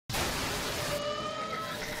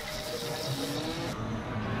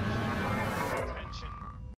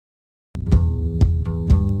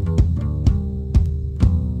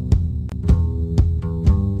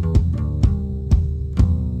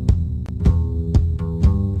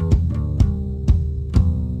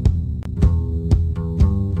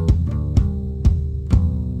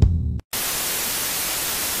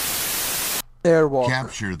Airwar.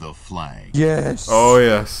 Capture the flag. Yes. Oh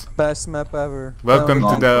yes. Best map ever. Welcome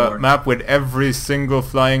to the map with every single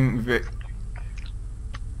flying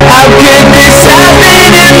How can this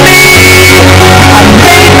happen to me? I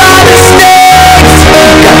made my mistakes,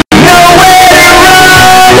 got nowhere to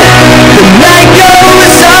run. The night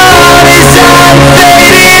goes on as I'm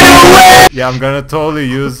fading away. Yeah, I'm gonna totally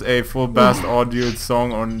use a full blast audio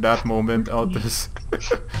song on that moment, aLTis.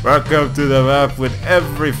 Welcome to the map with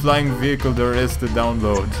every flying vehicle there is to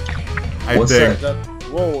download. What's think. that?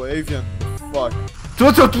 Whoa, avian. Fuck. Oh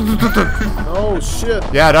Oh shit.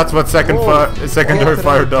 yeah, that's what secondary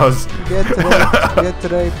fire does. Get today. Get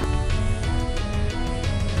today.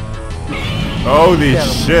 Holy Get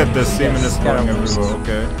 'em. shit, the semen is Get flying 'em. everywhere,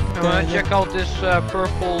 okay. Check out this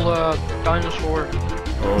purple dinosaur.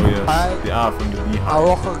 Oh yes, yeah, from the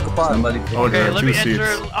beehive. Somebody Oh, Okay, there are let two me seats.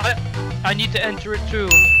 enter. I need to enter it too.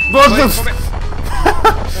 What Wait, the for me.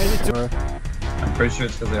 I'm pretty sure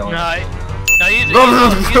it's because they all Nah,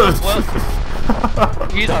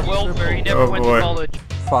 he's a welfare. He never Oh, went boy. to college.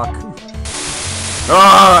 Fuck.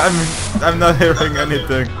 Oh, I'm not hearing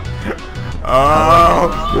anything.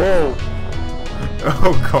 Oh, Whoa.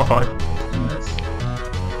 oh god.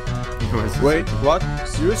 Wait, what?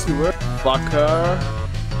 Seriously, where? Fucker.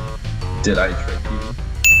 Did I trick you?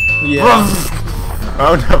 Yeah.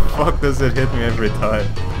 How the fuck does it hit me every time?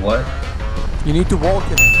 What? You need to walk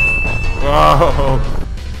in it. Wow.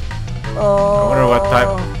 Oh. I wonder what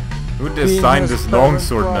type. Who designed this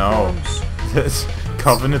longsword now? This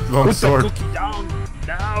Covenant longsword.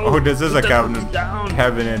 Oh, this is a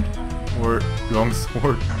cabinet or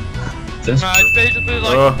longsword. This Nah, it's basically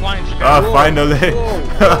like Oh. a flying scout. Ah, finally!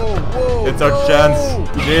 Whoa. It's our chance!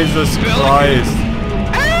 Jesus Christ!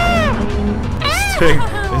 This thing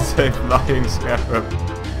is a flying scarab.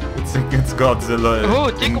 It's Godzilla Oh,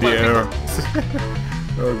 in tickle the my air.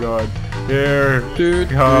 Oh god. Here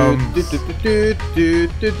comes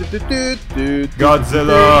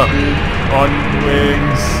Godzilla on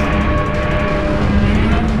wings.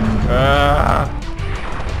 Ah.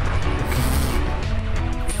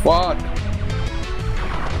 Fuck.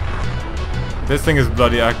 This thing is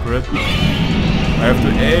bloody accurate. I have to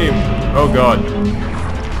aim. Oh god.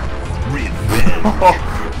 Oh,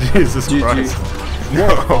 Jesus Christ. No.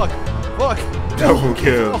 Fuck. Double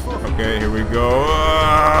kill. Okay, here we go.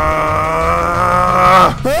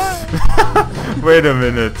 Wait a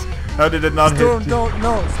minute. How did it not Storm, hit?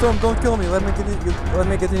 Storm, don't kill me. Let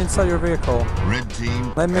me get inside your vehicle. Red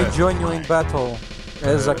team. Let me has join the you in flag. battle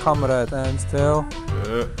as a comrade. And still,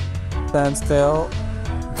 Uh, stand still.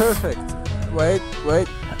 Perfect. Wait.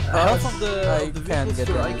 Half of the I can't get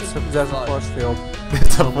in. There's a force field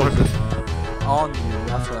it's a border. on you.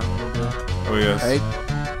 That's what I'm gonna do. Oh yes. Right?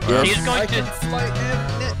 Yes. He's going to.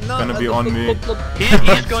 Gonna be on me.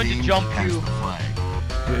 He's going to Team jump has you. the flag.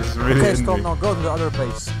 It's really Okay, in Storm, me. now go to the other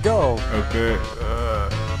base. Go. Okay.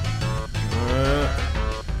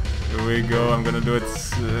 Here we go. I'm gonna do it.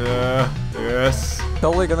 Yes.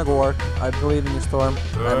 Totally gonna work. I believe in you, Storm.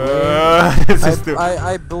 This is too.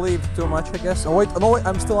 I believe too much, I guess. Oh wait, no wait,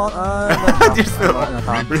 I'm still on. You're still on.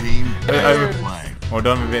 Red team has the flag. Hold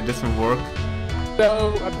on, maybe this will work.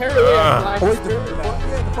 So apparently Oh wait,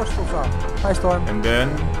 the force field's on. Hi, Storm. And then.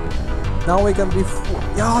 Now we can be.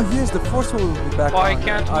 Yeah, yes, the force will be back. Why on.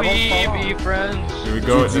 can't I won't we fall be off. friends? Here we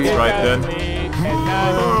go. It's right then.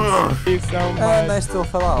 And I still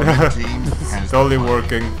fell out. Red team has the Totally flag.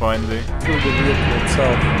 working finally. Through the vehicle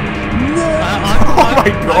itself. Oh my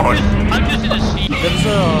god! I'm just in a seat. There's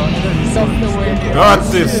energy. What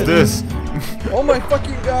is this? Oh my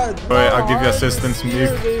fucking god. Wait, I'll give you assistance, Meek.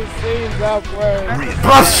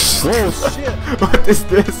 Oh shit. What is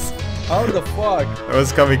this? How the fuck? That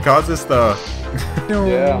was kamikaze stuff.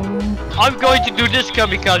 Yeah. I'm going to do this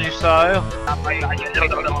kamikaze style.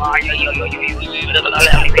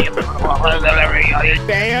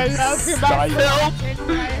 Help!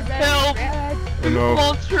 Help! Oh no.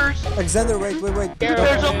 Monsters! Alexander, wait.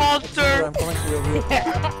 There's a monster! I'm coming to your vehicle.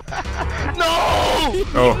 No!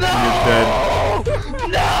 Oh, he's dead.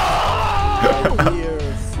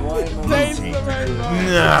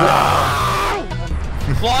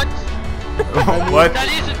 What? What?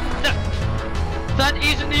 That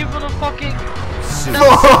isn't even a fucking.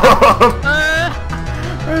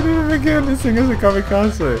 I didn't even get this thing as a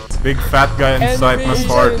kamikaze. Big fat guy inside must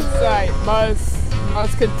heart.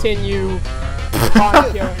 Must continue.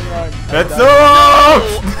 Killing run. Let's No!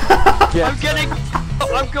 go!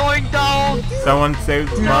 I'm going down. Someone save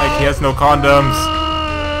Mike, he has no condoms.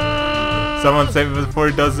 Someone save him before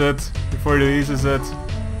he does it, before he releases it.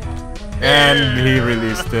 And he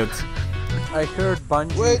released it. I heard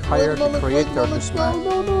Bungie hired the creator this man.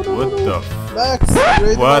 What the f- Max,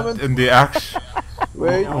 wait a What moment. in the action?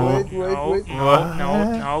 Wait. What?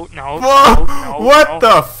 No. What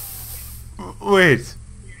the f- Wait.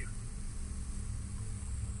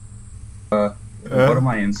 What am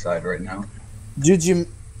I inside right now? GG.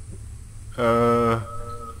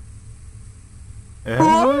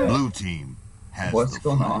 Blue team has What's the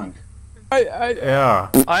going flag. on? Yeah.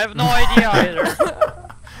 I have no idea either.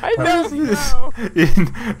 I don't This know.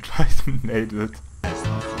 try to nade it. Has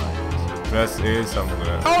the flag. Press A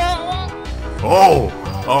somewhere. Oh, Oh!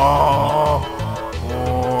 Oh!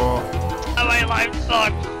 My life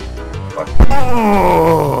sucks.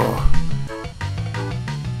 Oh!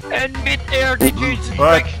 And mid-air, the Jesus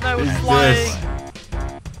What direction I was is flying. this?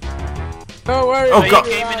 don't worry. Oh, So God.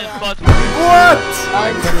 he came in his butt. What?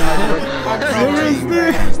 I'm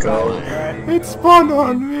Seriously? Go. It spawned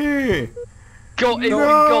on me! Go, Avery,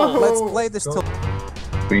 No. go. Let's play this till.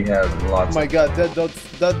 We have Oh lots my of god, that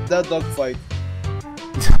dog fight.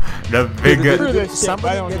 The Screw biggest, this shit,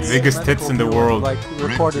 Somebody I don't gets need biggest medical tits in the view, world. Like Red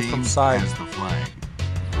recorded team from side. has the flag.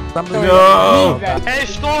 Somebody No. Hey,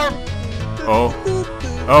 Storm, Oh.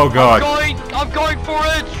 Oh god. I'm going for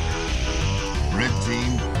it. Red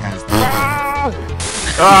team has the flag.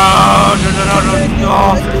 Oh,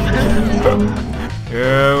 no.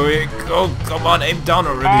 Here we go. Come on, aim down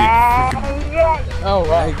already. Oh,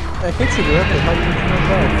 wow. I hit you directly, how you know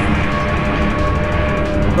that?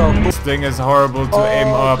 Go. This thing is horrible to aim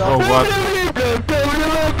up. Oh, what?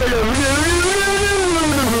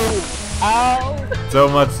 Ow. So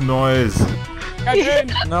much noise. Got in.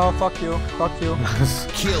 No, fuck you. Fuck you.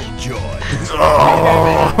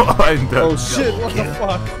 Oh, I'm dead. Oh shit, what the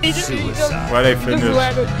fuck? Why'd I Just finish?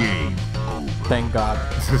 landed. Game. Thank God.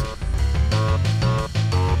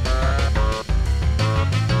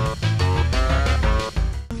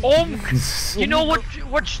 You know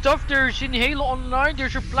what stuff there's in Halo Online?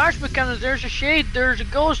 There's a plasma cannon, there's a shade, there's a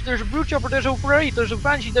ghost, there's a brute chopper, there's a Overraid, there's a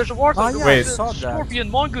banshee, there's a warthog, Oh, yeah, Wait. I saw that. scorpion,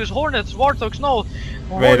 mongoose, hornets, warthog, snow, Wait a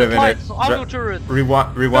hornet minute. lights, auto turret,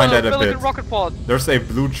 Rewind that a pelican bit. rocket pod, There's a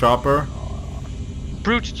blue chopper.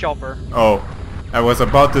 brute chopper. Oh, I was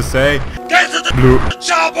about to say. Get to the blue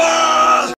chopper!